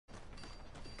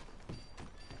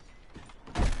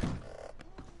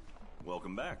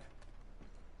Welcome back.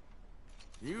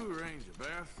 You arrange a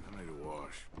bath, I need a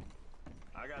wash.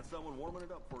 I got someone warming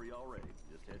it up for you already.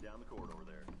 Just head down the corridor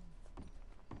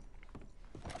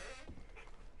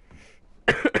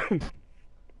there.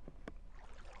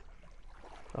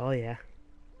 Oh yeah.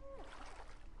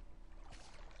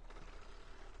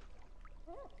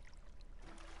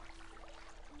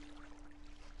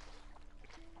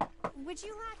 Would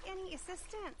you like any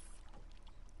assistance?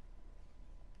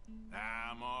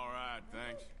 I'm all right,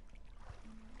 thanks.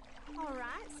 All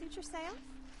right, suit yourself.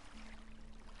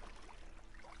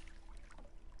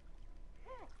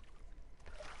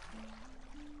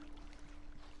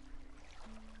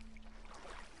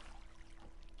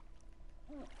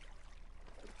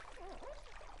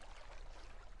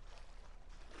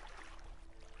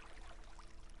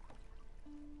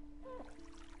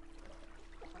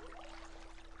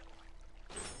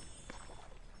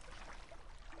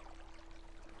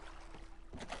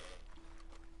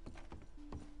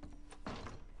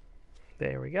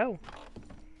 There we go.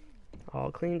 All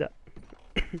cleaned up.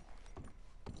 Need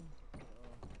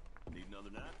another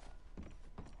nap?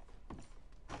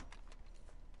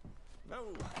 No,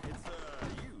 it's,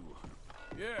 you.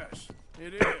 Yes,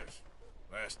 it is.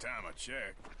 Last time I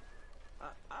checked.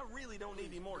 I really don't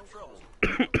need any more trouble.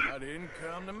 I didn't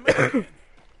come to make any.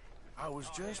 I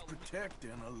was just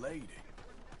protecting a lady.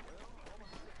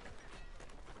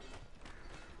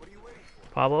 What are you waiting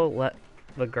for? Pablo let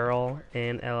the girl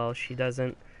in LL. She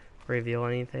doesn't reveal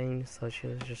anything, so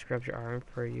she just grabs your arm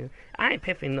for you. I ain't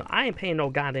paying no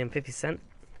goddamn 50 cents.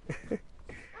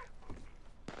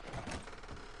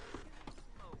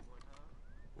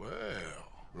 Well,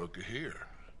 looky here.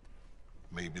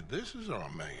 Maybe this is our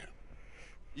man.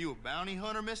 You a bounty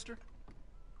hunter, mister?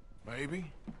 Maybe.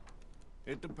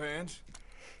 It depends.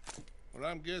 Well,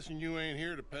 I'm guessing you ain't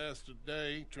here to pass the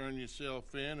day, turn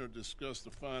yourself in, or discuss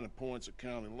the finer points of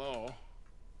county law.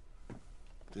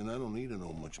 Then I don't need to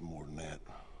know much more than that,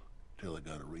 till I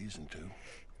got a reason to.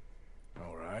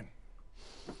 All right.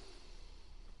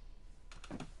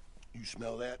 You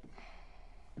smell that?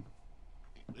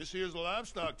 This here's a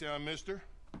livestock town, mister.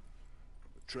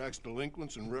 Attracts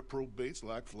delinquents and reprobates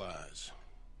like flies.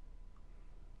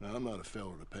 Now, I'm not a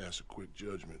fellow to pass a quick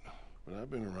judgment, but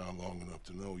I've been around long enough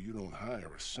to know you don't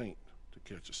hire a saint to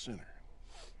catch a sinner.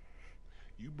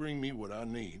 You bring me what I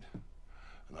need,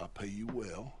 and I'll pay you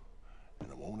well, and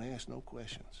I won't ask no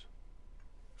questions.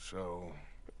 So,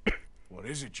 what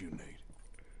is it you need?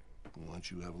 Why don't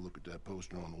you have a look at that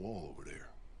poster on the wall over there?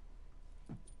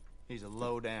 He's a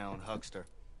low-down huckster.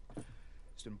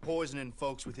 He's been poisoning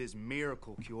folks with his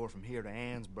miracle cure from here to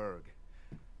Annesburg.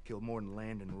 Killed more than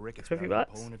Landon Ricketts by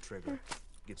 $50. pulling a trigger.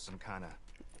 Gets some kind of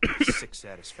sick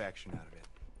satisfaction out of it.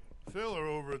 Filler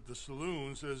over at the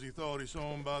saloon says he thought he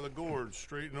saw him by the gorge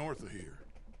straight north of here.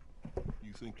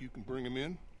 You think you can bring him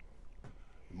in?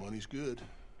 The money's good.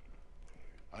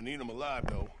 I need him alive,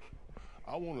 though.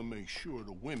 I want to make sure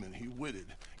the women he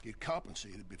witted get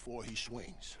compensated before he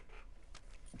swings.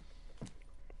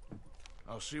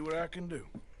 I'll see what I can do.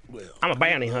 Well, I'm a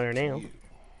bounty hunter now.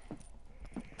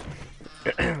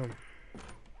 And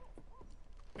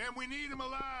we need him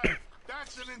alive.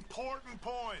 That's an important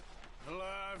point.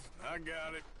 Alive, I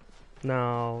got it.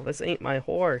 No, this ain't my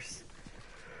horse.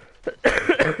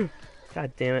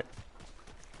 God damn it.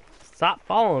 Stop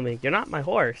following me. You're not my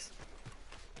horse.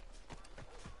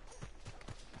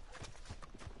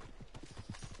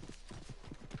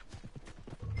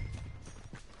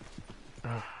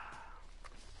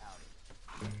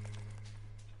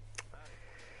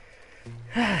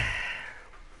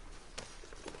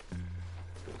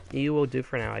 You will do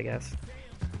for now, I guess.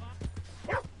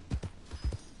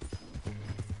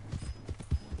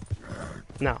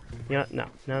 No. You know, no.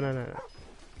 No, no, no, no.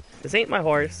 This ain't my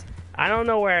horse. I don't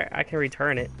know where I can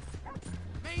return it.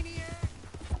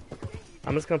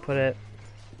 I'm just gonna put it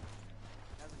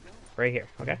right here,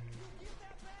 okay?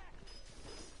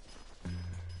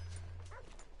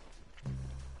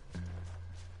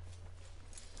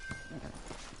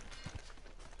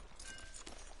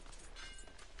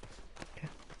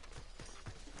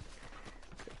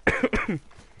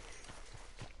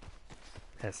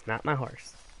 That's not my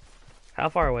horse. How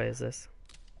far away is this?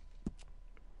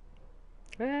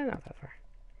 Not that far.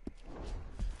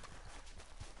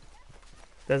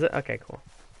 Does it? Okay, cool.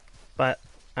 But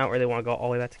I don't really want to go all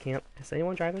the way back to camp. Is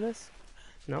anyone driving this?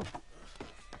 No?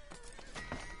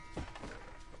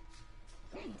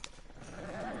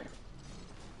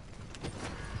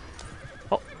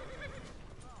 Oh.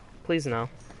 Please no.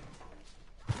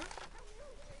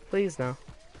 Please no.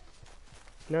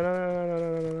 No, no, no, no,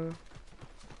 no, no, no, no.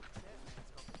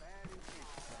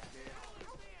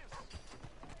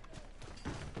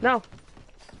 No.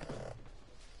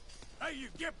 Hey, you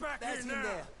get back That's here him now.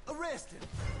 there. Arrest him.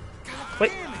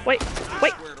 Wait, wait,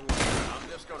 wait. I'm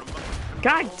just gonna...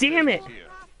 God damn it. Here.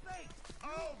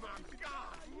 Oh my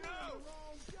God, no!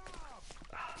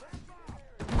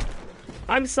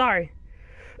 I'm sorry.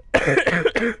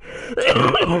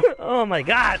 Oh my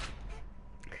god.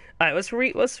 Alright, let's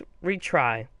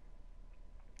retry.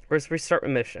 Let's restart the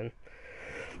mission.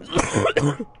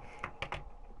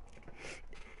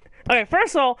 Okay,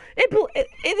 first of all,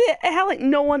 it had like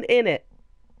no one in it.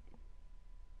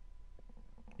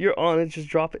 You're on it, just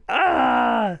drop it.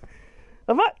 Ah!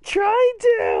 I'm not trying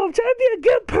to. I'm trying to be a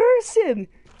good person.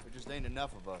 There just ain't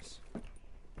enough of us.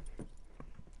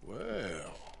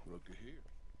 Well, looky here.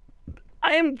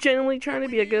 I am genuinely trying to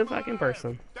be a good fucking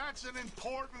person. That's an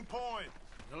important point.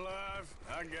 Alive.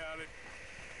 I got it.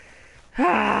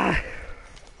 Ah!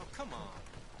 Oh, come on.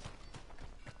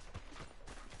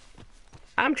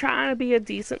 I'm trying to be a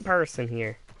decent person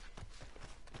here.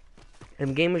 And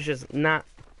the game is just not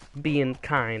being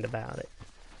kind about it.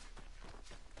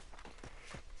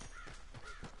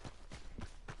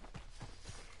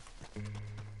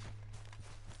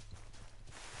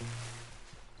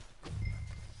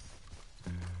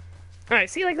 Alright,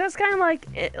 see, like, that's kind of like,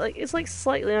 it's like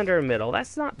slightly under a middle.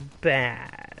 That's not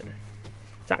bad.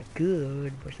 It's not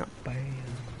good, but it's not bad.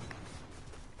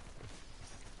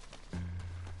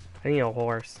 I need a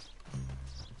horse.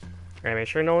 Alright, make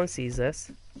sure no one sees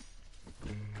this.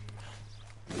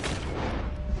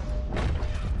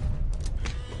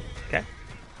 Okay.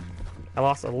 I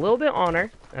lost a little bit of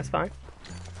honor. That's fine.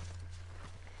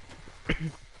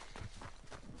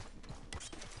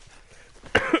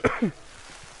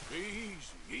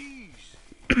 Easy.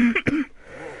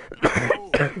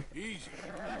 Whoa, easy.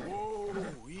 Whoa,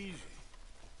 easy.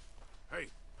 Hey,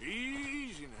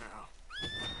 easy now.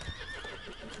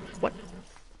 What?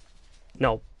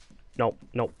 No. No,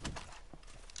 no.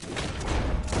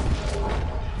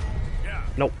 Yeah.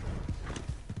 Nope.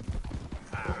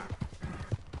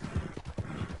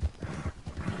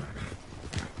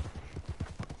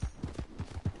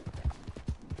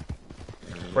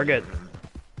 We're good.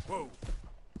 Whoa.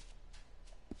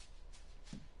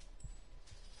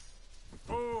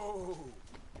 Whoa.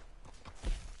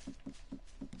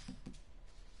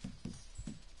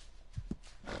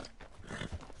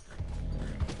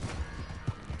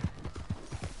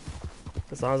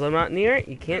 As long as I'm not near it,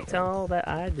 you can't tell that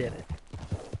I did it.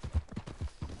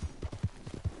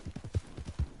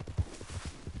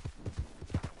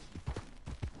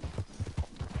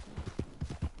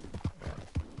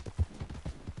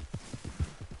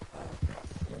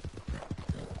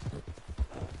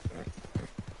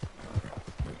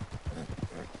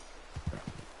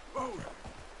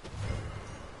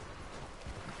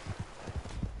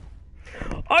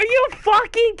 Are you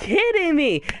fucking kidding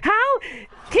me? How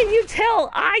can you tell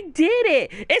I did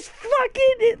it? It's like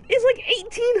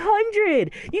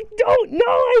 1800. You don't know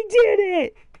I did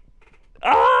it.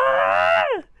 Ah!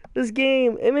 This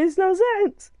game, it makes no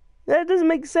sense. That doesn't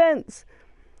make sense.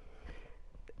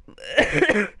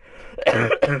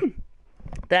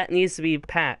 That needs to be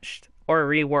patched or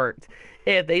reworked.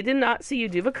 If they did not see you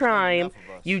do the crime,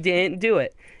 you didn't do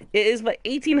it. It is the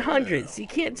 1800s. You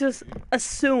can't just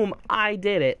assume I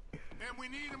did it. And we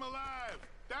need him alive.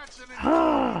 That's an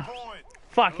important point.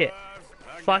 Fuck it.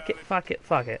 Fuck it, fuck it,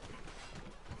 fuck it.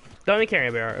 Don't even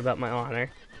care about my honor.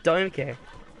 Don't even care.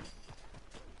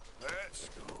 Let's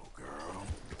go, girl.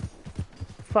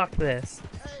 Fuck this.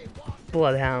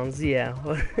 Bloodhounds, yeah.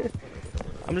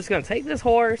 I'm just gonna take this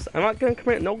horse. I'm not gonna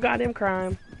commit no goddamn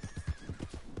crime.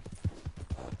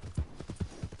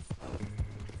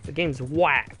 The game's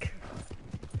whack.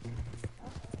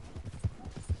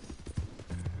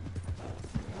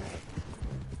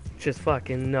 Just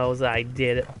fucking knows I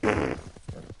did it.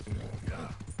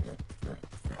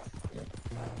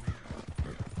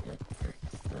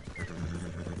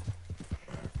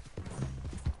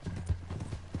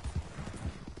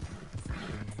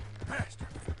 Faster.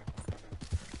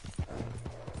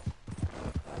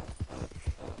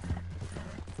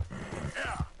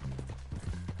 Yeah.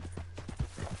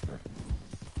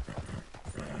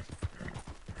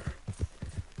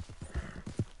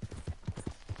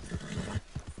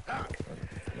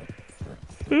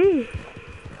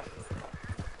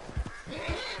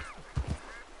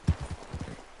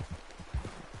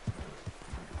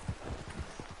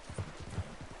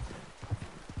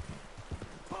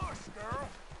 Push, girl.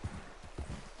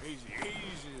 Easy,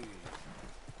 easy.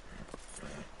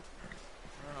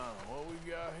 What we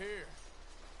got here?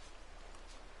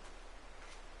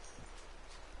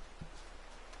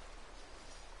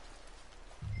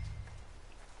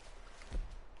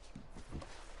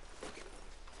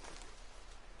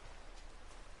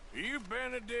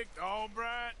 Benedict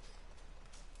Albright?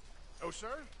 Oh,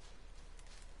 sir?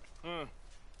 Huh.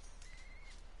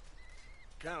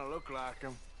 Kinda look like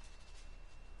him.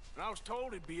 And I was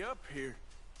told he'd be up here.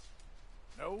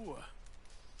 No,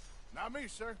 not me,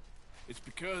 sir. It's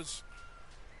because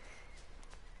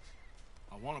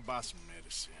I want to buy some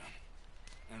medicine.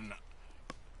 And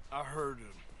I heard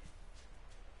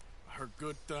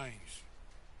good things.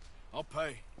 I'll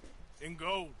pay in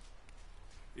gold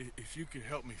if you could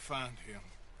help me find him.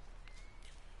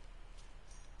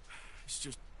 It's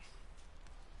just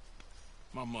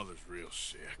my mother's real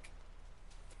sick.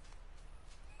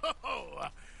 Oh,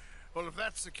 well, if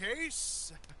that's the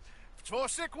case, if it's for a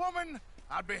sick woman,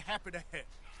 I'd be happy to help.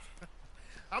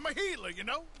 I'm a healer, you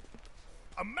know,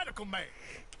 a medical man.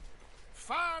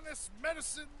 Finest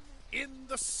medicine in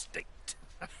the state.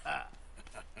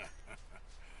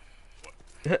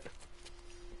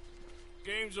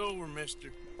 Game's over, mister.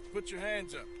 Put your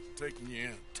hands up. I'm taking you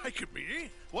in. Taking me in?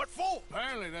 What for?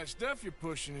 Apparently that stuff you're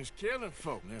pushing is killing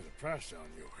folk. There's a price on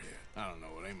your head. I don't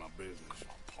know. It ain't my business. Come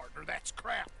on, partner. That's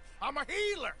crap. I'm a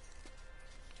healer.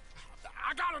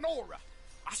 I got an aura.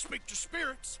 I speak to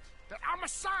spirits. I'm a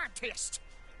scientist.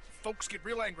 Folks get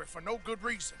real angry for no good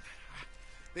reason.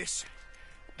 This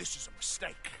is a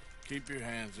mistake. Keep your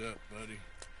hands up, buddy.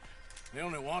 They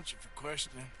only want you for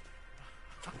questioning.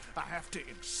 I have to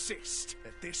insist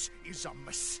that this is a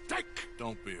mistake.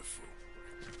 Don't be a fool.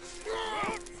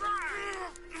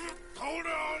 Hold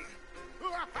on.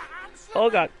 Oh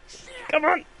god. Come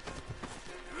on.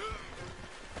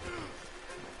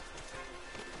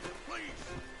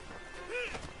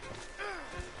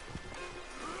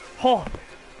 Oh,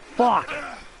 fuck.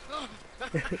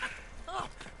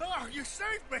 Oh, you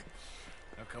saved me.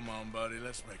 Now come on, buddy.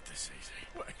 Let's make this easy.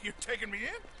 What, you taking me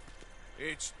in?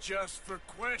 It's just for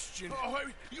questioning. Oh,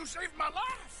 you saved my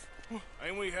life.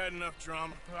 Ain't we had enough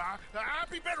drama? I'd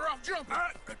be better off jumping.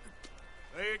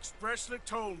 They expressly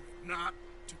told me not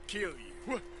to kill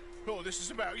you. Oh, this is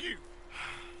about you.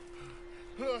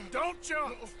 Don't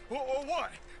jump. Or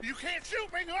what? You can't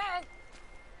shoot me, huh?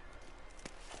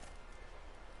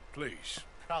 Please.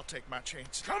 I'll take my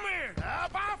chance. Come here.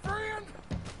 Bye, friend.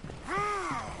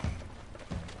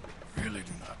 Really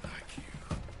do not like you.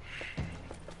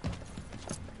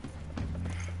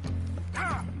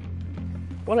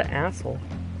 What an asshole.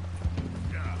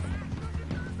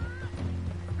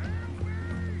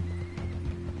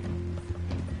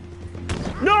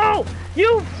 No!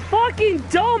 You fucking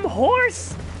dumb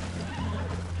horse!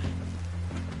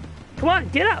 Come on,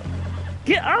 get up!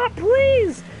 Get up,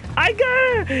 please! I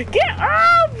gotta get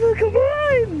up! Come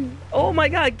on! Oh my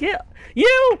god, get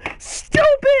you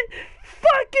stupid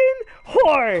fucking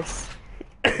horse!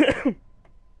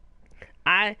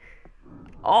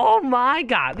 Oh my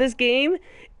god, this game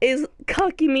is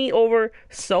cucking me over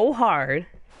so hard.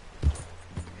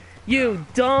 You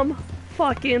dumb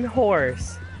fucking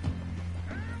horse.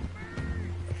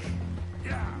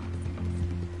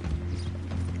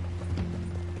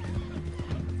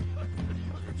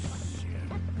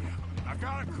 I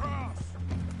gotta cross.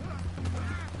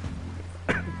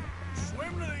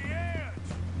 Swim to the edge.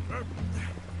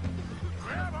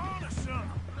 Grab onto something.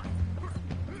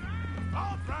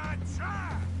 All right,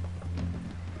 try.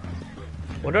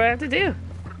 What do I have to do?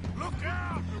 Look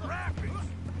out, the rapids.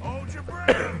 Hold your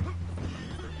breath.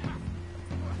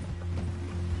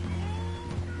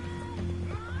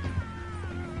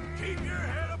 Keep your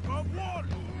head above water.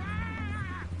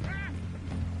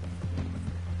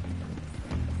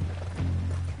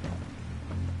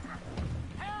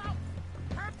 Help!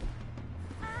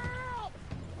 Help!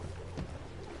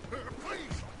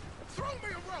 Please, throw me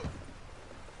a rope.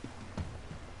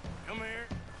 Come here.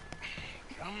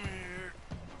 Come here.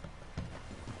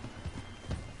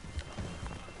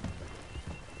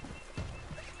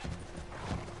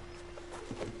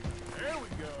 There we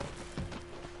go.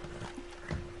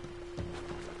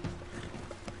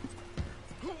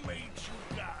 Who made you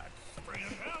God,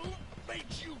 friend? Who made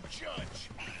you judge?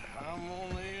 I'm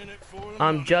only in it for the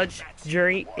I'm money. judge, That's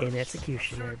jury, what and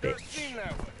executioner, sure does bitch. seem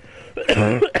that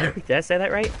way. Did I say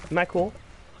that right? Am I cool?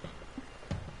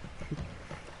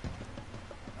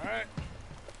 All right,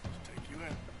 let's take you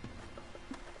in.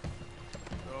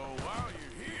 So while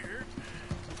you're here,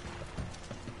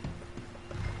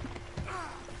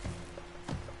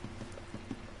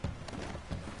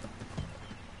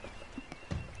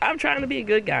 I'm trying to be a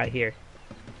good guy here.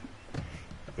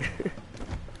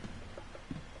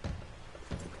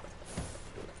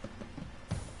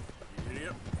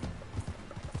 idiot.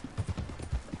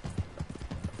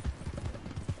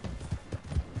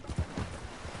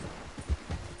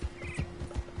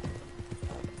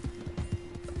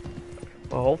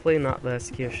 Well, hopefully not the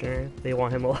executioner. They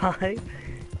want him alive.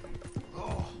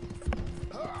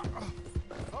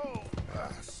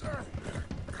 Sir,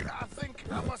 I think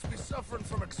I must be suffering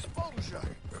from exposure.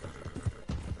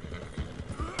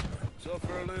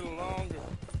 Suffer a little longer.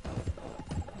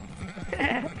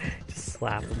 Just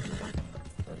slap him.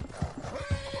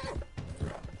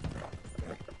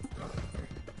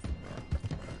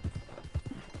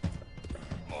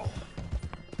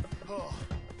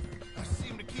 I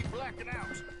seem to keep blacking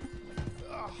out.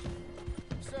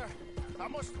 Sir, I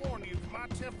must warn you, my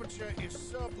temperature is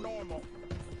subnormal.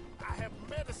 I have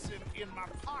medicine in my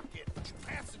pocket. Would you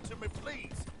pass it to me,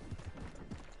 please?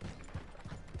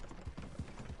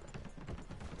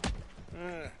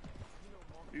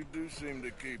 You do seem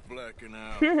to keep blacking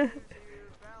out. We're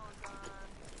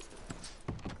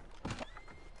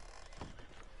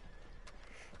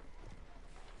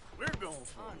going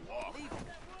for a walk.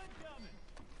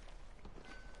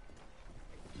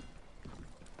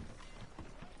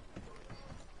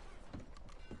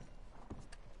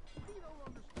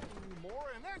 Anymore,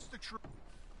 and that's the truth.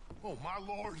 Oh, my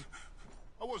lord.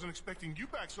 I wasn't expecting you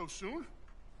back so soon.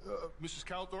 Mrs.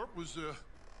 Calthorpe was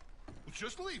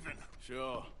just leaving.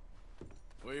 Sure.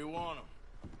 Where you want him?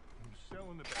 I'm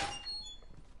selling the bag.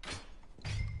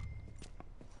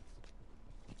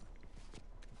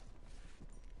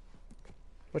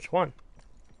 Which one?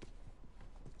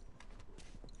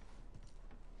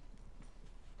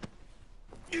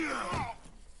 Oh,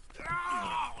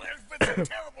 there's been a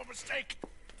terrible mistake.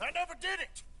 I never did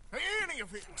it. Any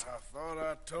of it. I thought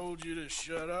I told you to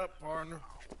shut up, partner.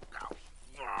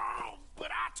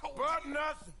 But I told you. But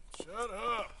nothing. Shut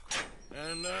up.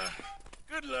 And,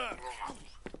 good luck.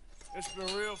 It's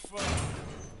been real fun.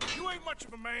 You ain't much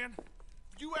of a man.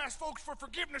 You ask folks for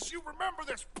forgiveness, you remember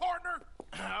this, partner?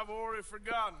 I've already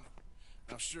forgotten.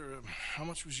 Now, sure, how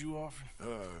much was you offering?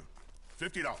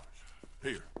 $50.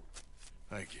 Here.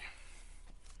 Thank you.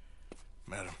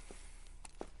 Madam.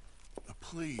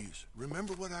 Please,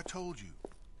 remember what I told you.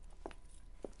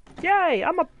 Yay!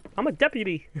 I'm a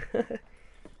deputy.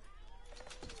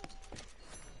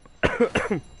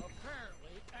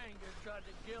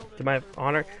 To my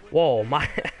honor. Whoa, my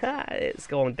it's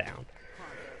going down.